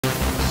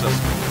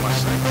just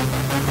us on my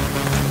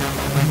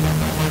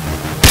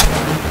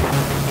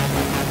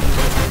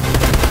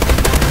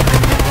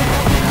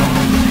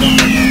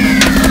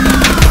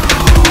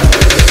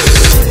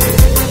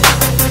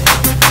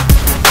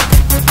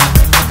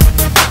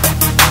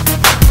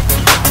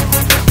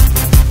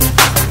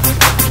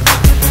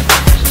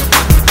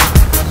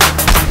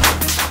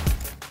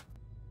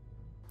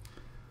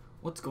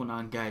What's going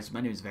on, guys? My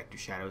name is Vector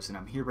Shadows and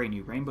I'm here bringing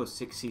you Rainbow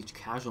Six Siege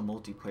casual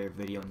multiplayer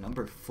video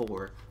number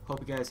 4. Hope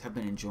you guys have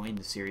been enjoying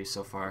the series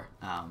so far.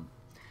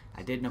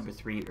 I did number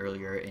 3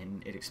 earlier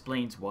and it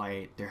explains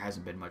why there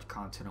hasn't been much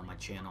content on my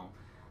channel.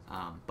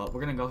 But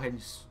we're going to go ahead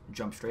and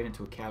jump straight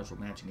into a casual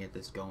match and get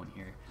this going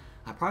here.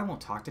 I probably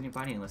won't talk to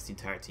anybody unless the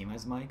entire team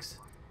has mics.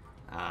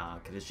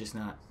 Because it's just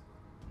not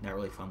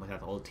really fun without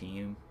the whole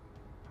team.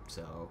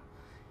 So,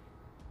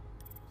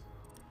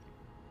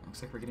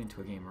 looks like we're getting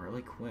into a game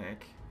really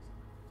quick.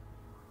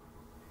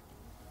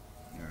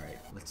 Alright,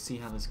 let's see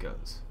how this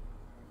goes.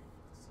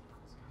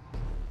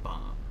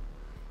 Bomb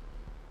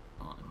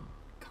on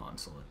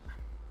consulate.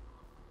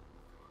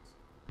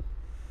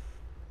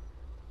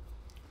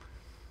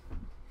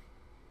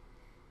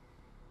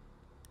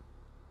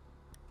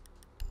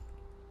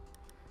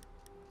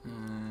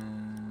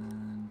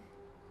 And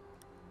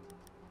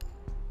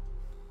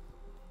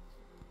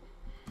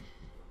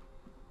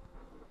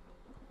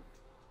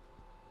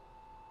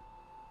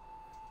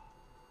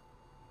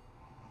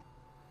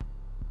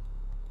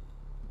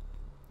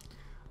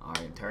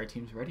our entire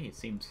team's ready. It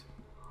seems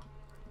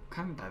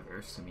kind of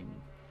diverse. I mean,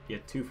 you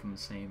had 2 from the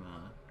same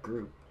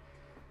group,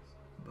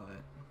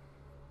 but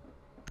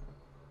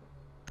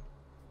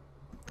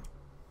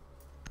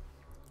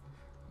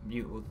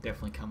mute will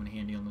definitely come in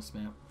handy on this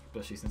map,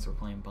 especially since we're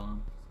playing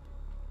bomb.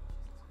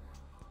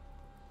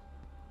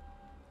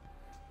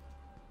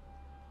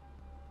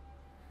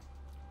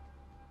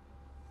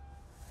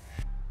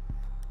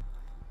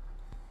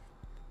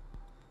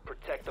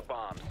 Protect the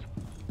bombs.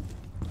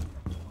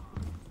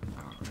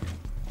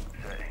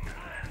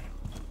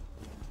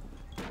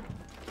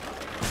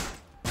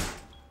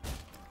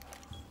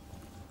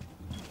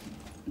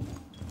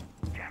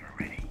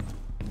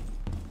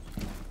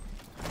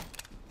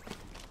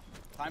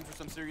 Time for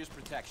some serious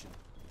protection.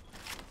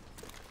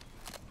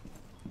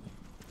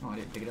 Oh, I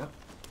didn't pick it up.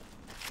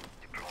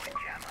 Deploying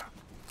jammer.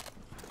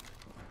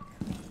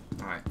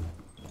 Alright.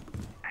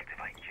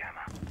 Activate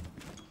jammer.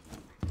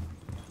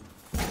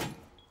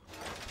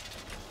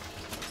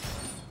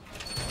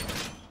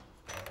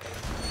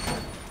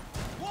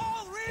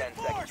 Wall 10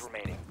 seconds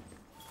remaining.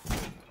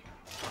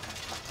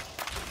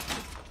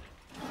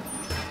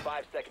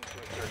 5 seconds to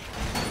insertion.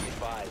 Be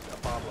advised, a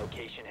bomb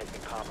location has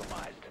been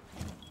compromised.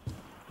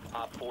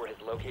 Op 4 has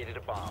located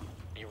a bomb.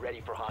 Be ready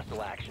for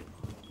hostile action.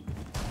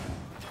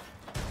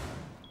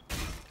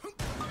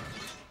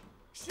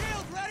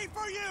 Shield ready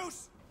for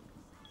use!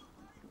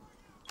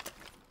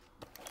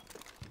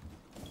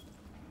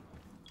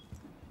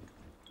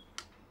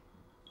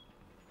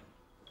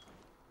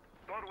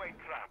 Doorway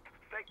trapped.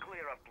 Stay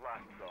clear of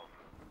blast zone.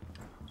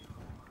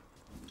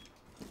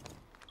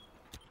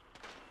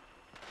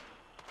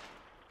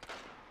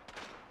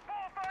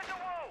 Fall by the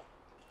wall!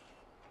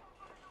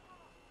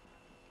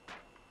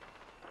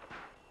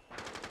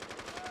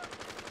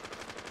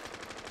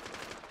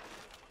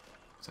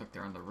 Looks like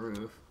they're on the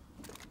roof.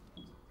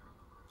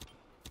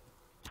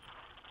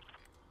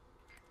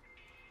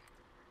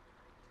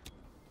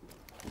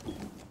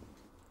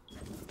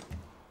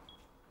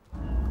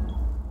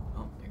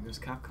 Oh, there goes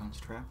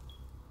Capcom's trap.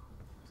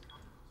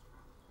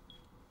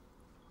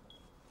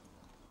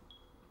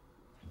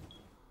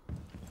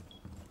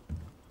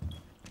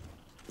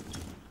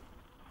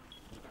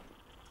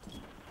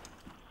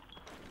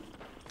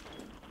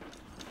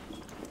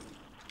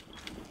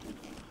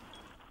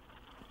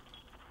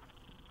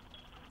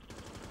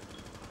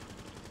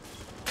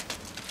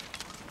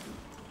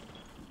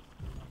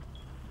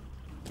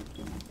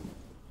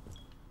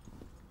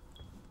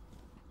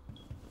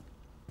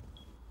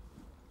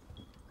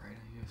 Right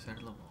on the other side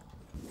of the wall.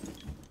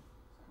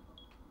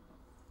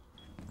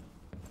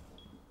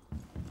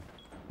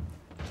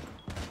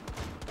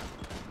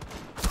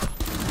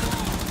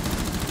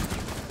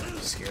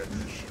 Scared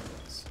me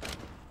shitless.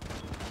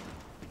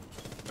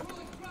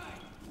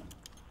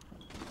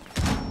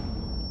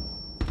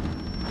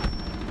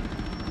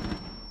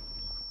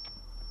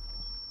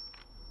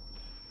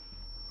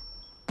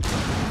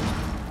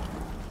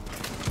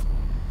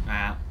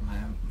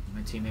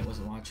 My teammate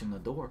wasn't watching the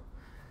door.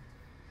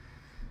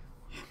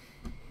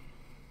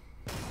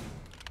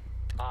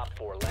 Op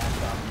 4 last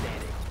stop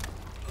standing.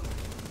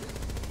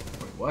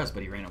 Or he was,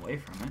 but he ran away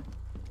from it.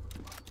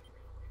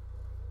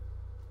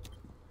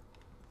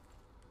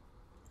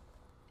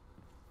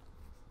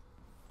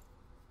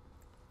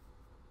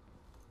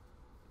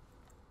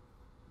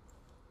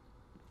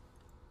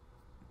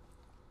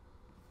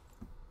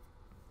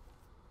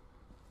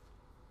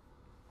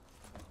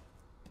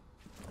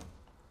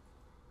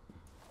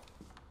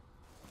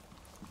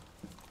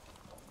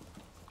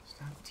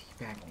 Stop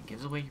teabagging. It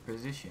gives away your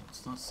position.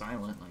 It's not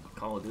silent like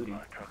Call of Duty.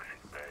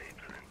 Toxic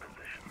babes are in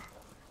position.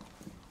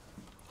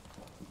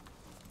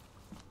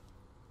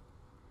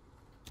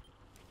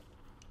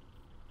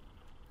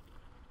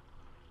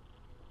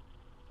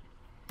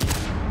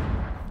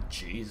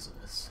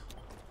 Jesus.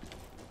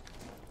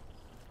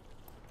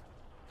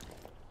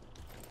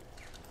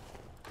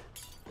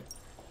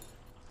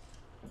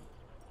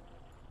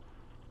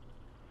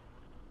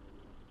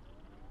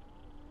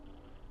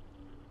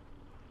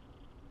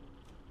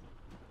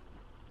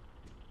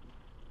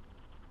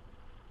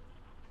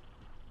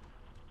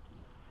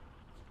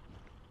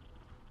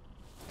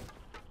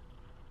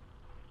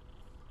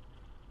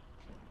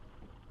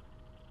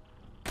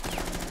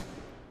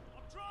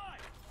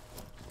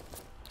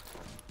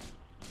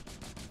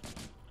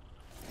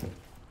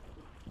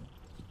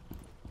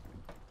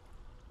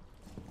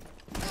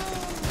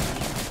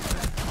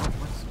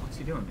 What's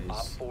he doing?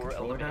 Op His 4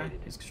 controller guy?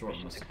 eliminated. His controller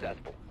Mission must have died.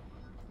 successful.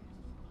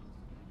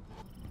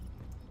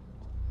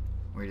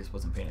 Or he just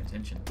wasn't paying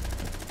attention.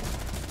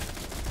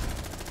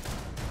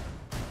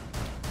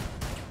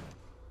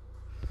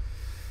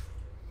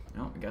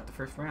 No, we got the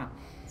first round.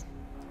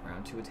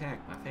 Round 2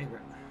 attack, my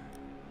favorite.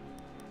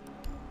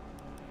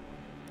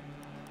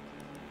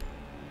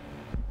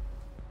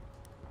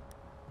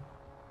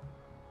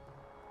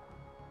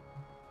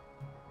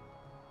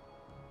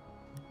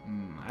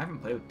 I haven't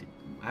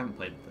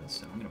played with this,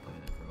 so I'm gonna play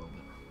that for a little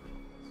bit.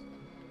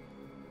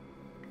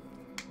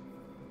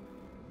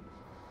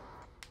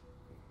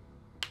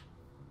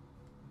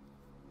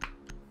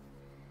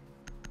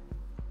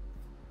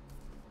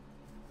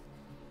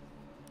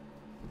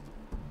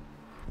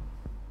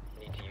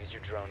 Need to use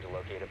your drone to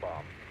locate a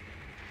bomb.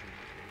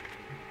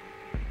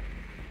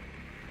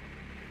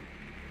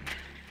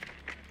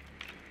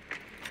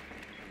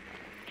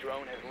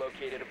 Drone has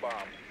located a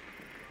bomb.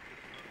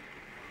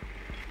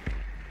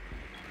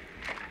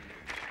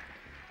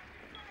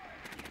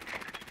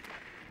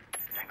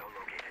 Tango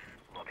located.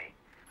 Lobby.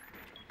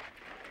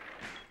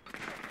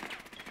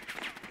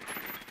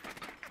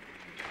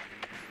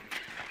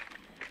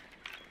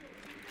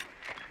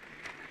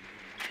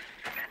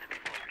 Enemy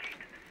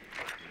located.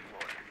 First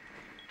floor.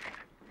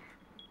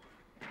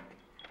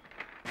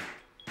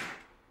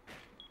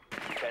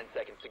 10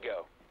 seconds to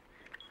go.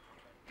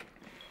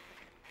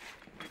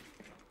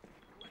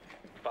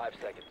 5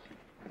 seconds.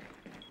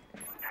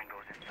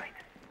 Tango's in sight.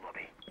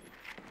 Lobby.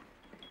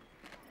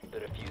 The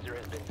diffuser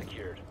has been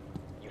secured.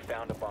 You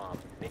found a bomb.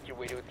 Make your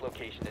way to its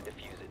location and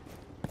defuse it.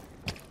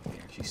 They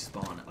actually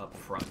spawn up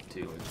front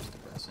too, which is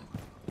depressing.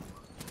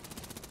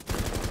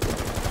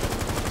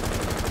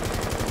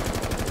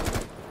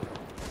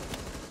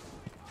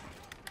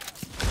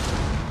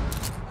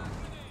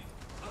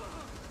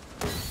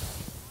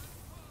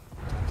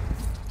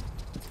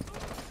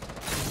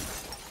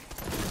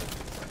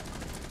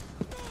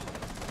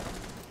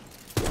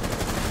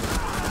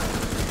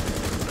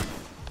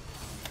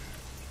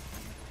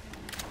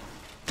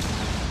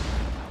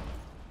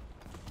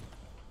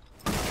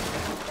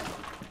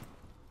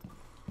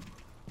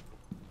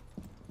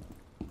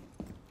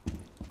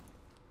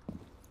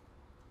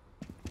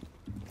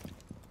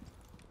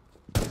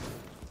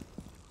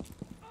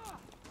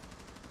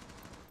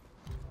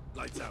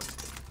 Lights out.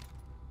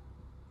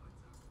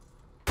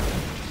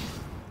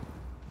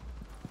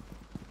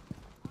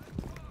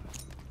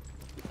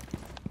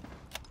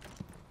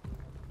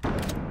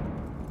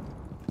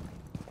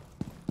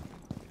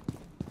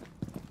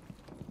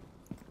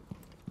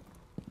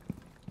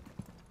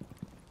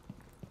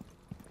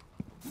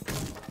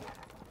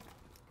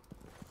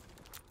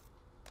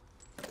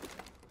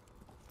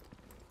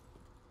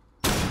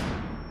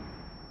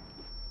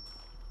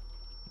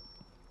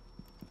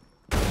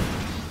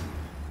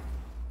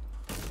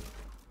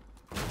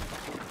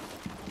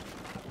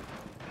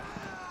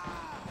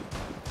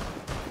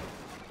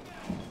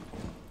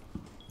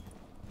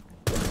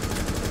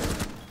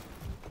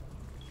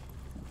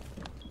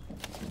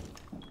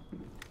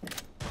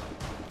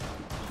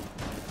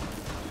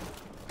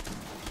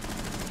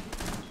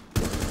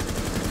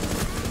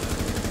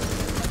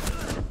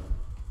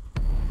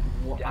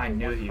 I Down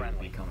knew one he would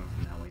friendly. be coming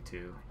from that way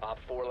too. Op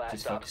 4 last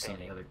Just stop focus on the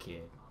standing. other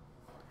kid.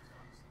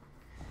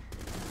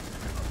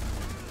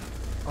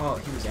 Oh,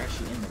 he was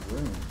actually in the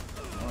room.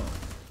 Oh.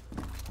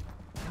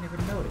 I never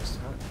noticed.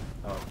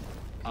 Huh?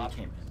 Oh, Op he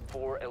came in.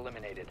 4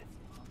 eliminated.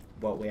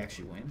 Well, we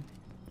actually win?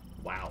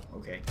 Wow,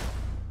 okay.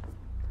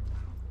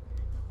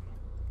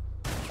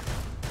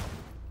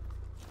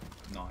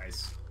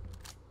 Nice.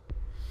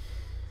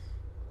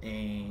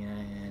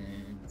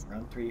 And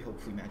round 3,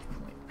 hopefully match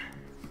point.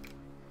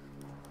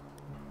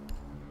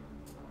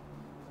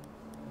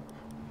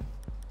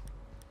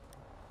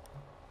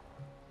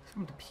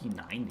 From the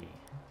P90.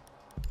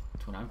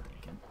 That's what I'm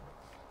thinking.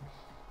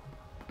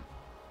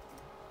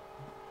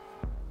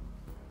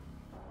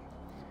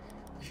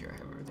 Sure, I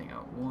have everything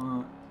I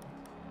want.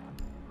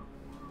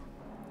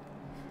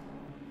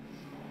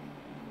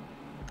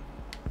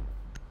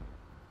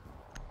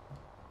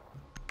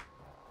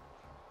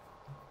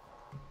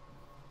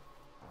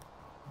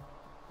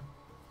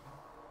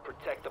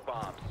 Protect the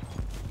bombs.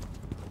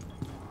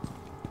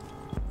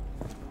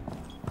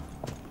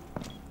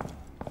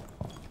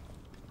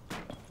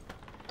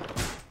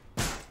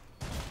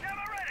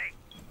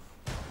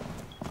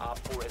 Op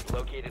 4 has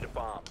located a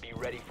bomb. Be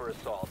ready for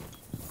assault.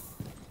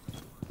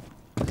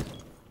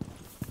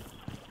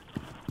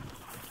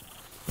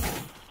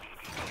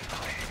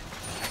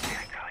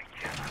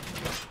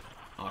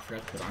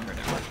 forgot to put armor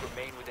down. Must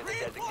remain within the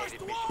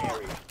designated mission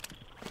area.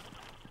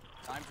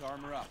 Time to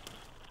armor up.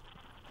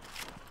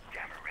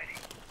 Jammer ready.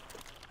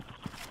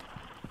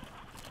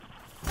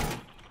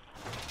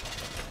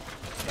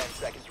 10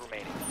 seconds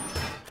remaining.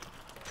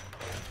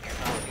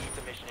 Leave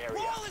the mission area.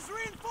 Wall is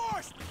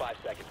reinforced! 5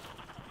 seconds.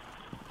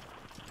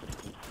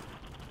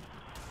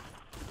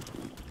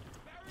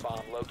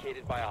 Bomb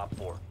located by Op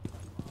 4.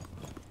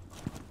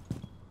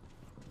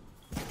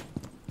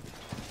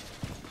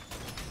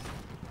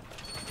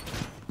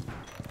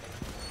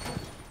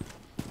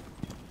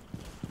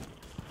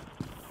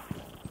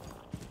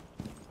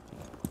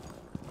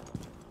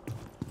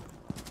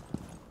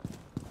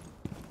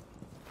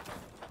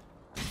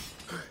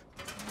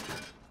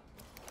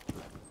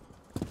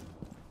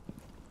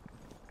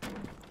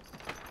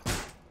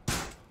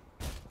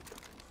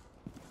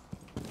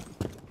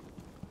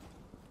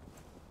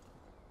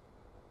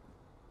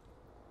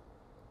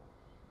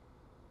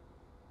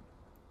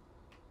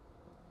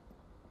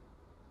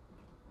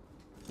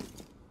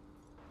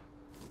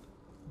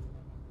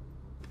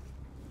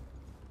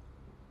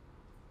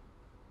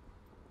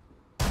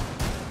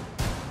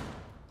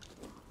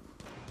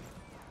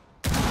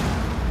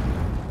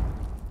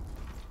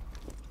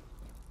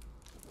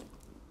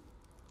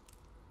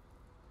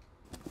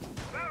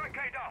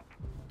 Barricade up!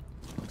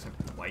 Looks like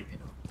we're wiping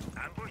them.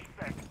 Ambush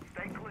set.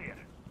 Stay clear.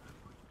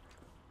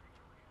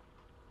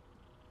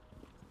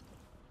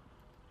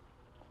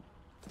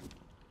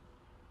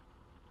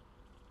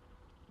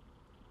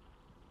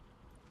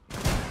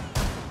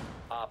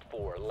 Op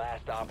 4,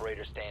 last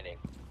operator standing.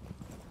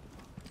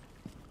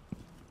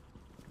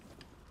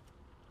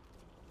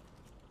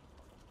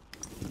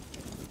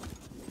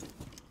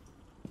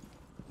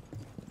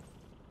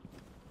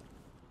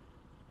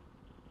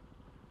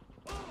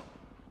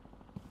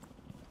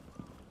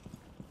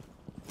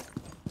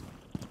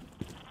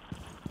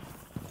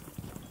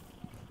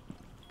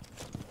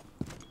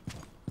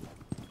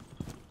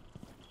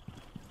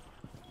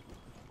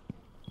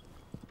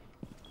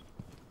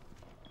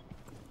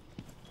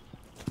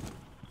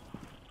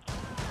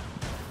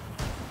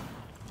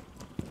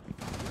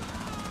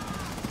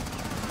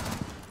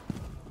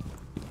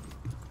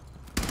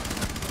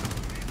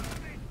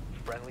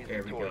 Friendly's There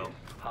we victorious. go.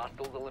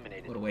 Hostiles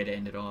eliminated. What a way to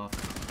end it off.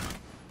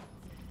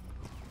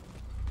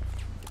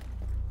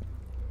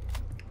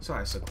 Sorry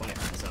I was so quiet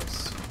because I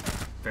was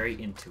very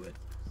into it.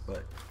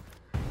 But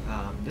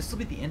this will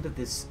be the end of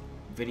this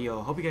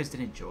video. Hope you guys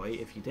did enjoy.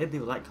 If you did,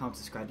 leave a like, comment,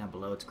 subscribe down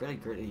below. It's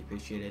greatly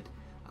appreciated.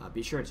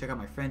 Be sure to check out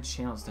my friends'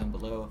 channels down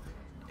below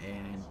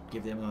and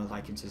give them a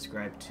like and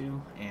subscribe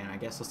too. And I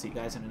guess I'll see you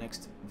guys in the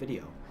next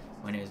video.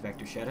 My name is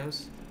Vector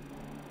Shadows,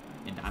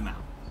 and I'm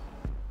out.